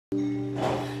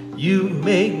You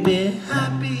make me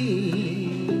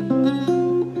happy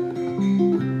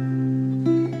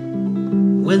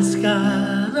when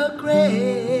skies are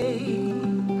gray.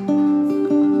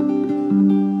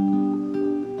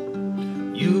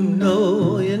 You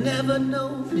know you never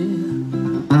know, dear,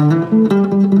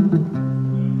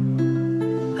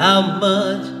 how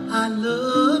much I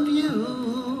love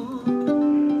you.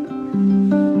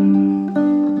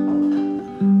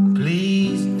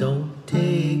 Please don't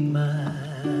take my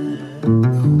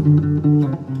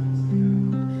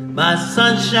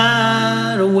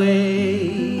sunshine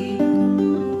away.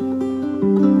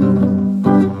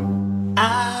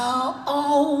 I'll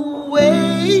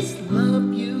always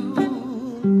love you,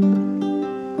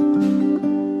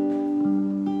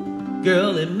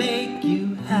 girl, and make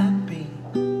you happy.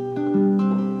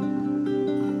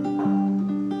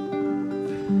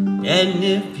 And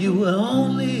if you will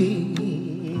only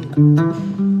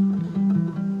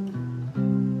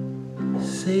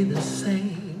say the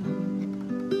same.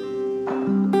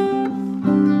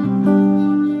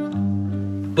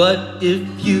 But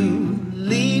if you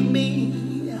leave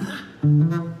me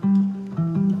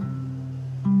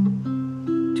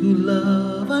to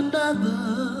love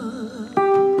another,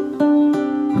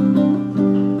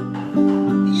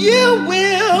 you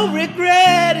will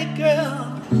regret it,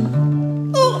 girl.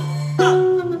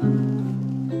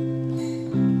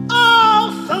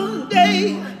 Oh,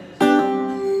 someday.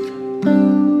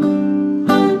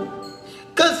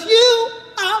 'Cause you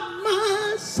are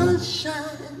my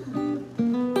sunshine,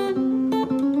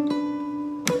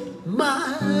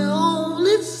 my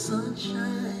only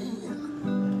sunshine.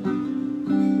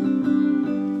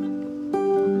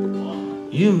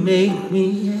 You make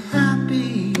me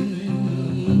happy,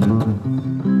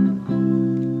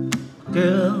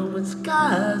 girl, when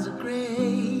skies are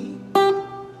gray.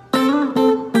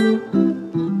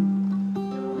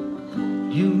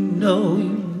 You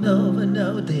never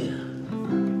know, dear,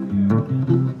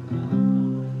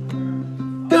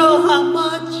 girl, how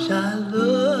much I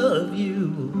love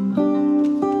you.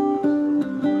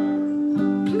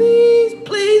 Please,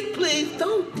 please, please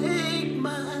don't take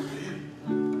my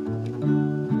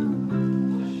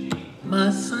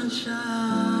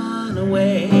sunshine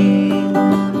away.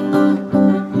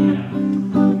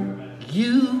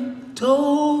 You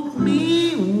told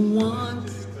me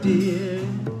once, dear,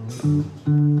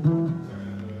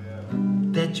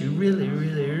 that you really,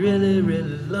 really, really,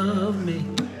 really love me.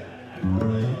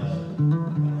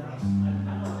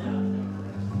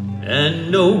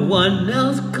 And no one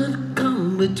else could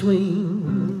come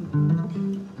between.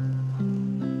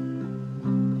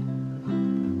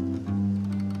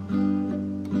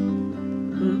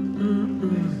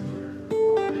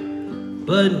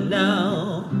 But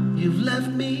now you've left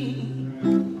me,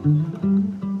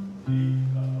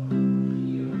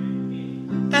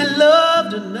 and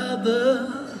loved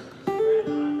another.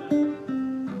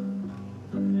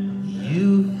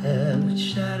 You have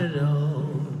shattered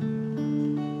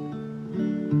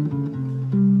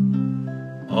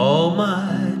all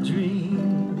my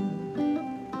dreams.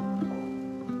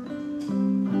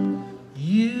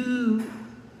 You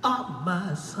are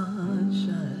my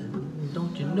sunshine.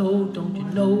 Don't you know,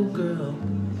 girl,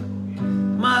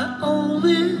 my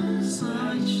only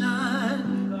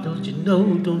sunshine. Don't you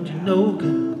know,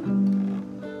 girl,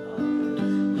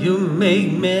 you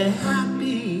make me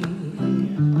happy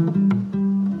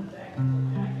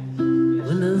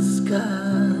when the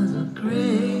skies are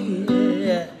gray.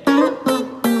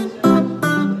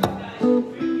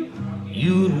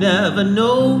 You never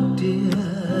know,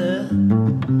 dear,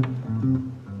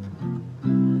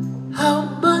 how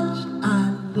much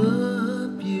I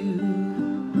love you.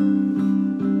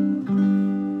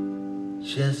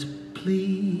 Just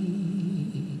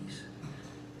please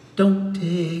don't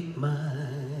take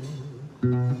mine.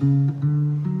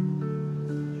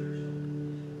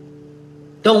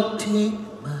 Don't take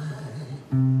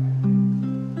mine.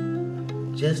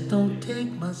 Just don't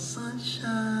take my sunshine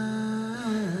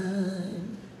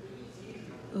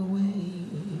away.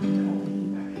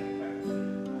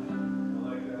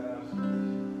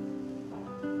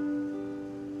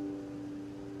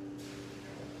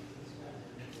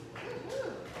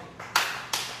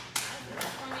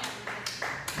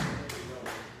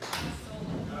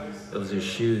 Those are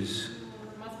shoes.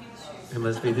 It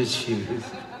must be the shoes.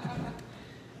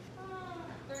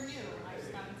 They're new. I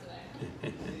just got them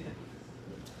today.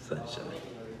 Sunshine.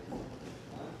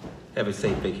 Have a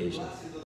safe vacation.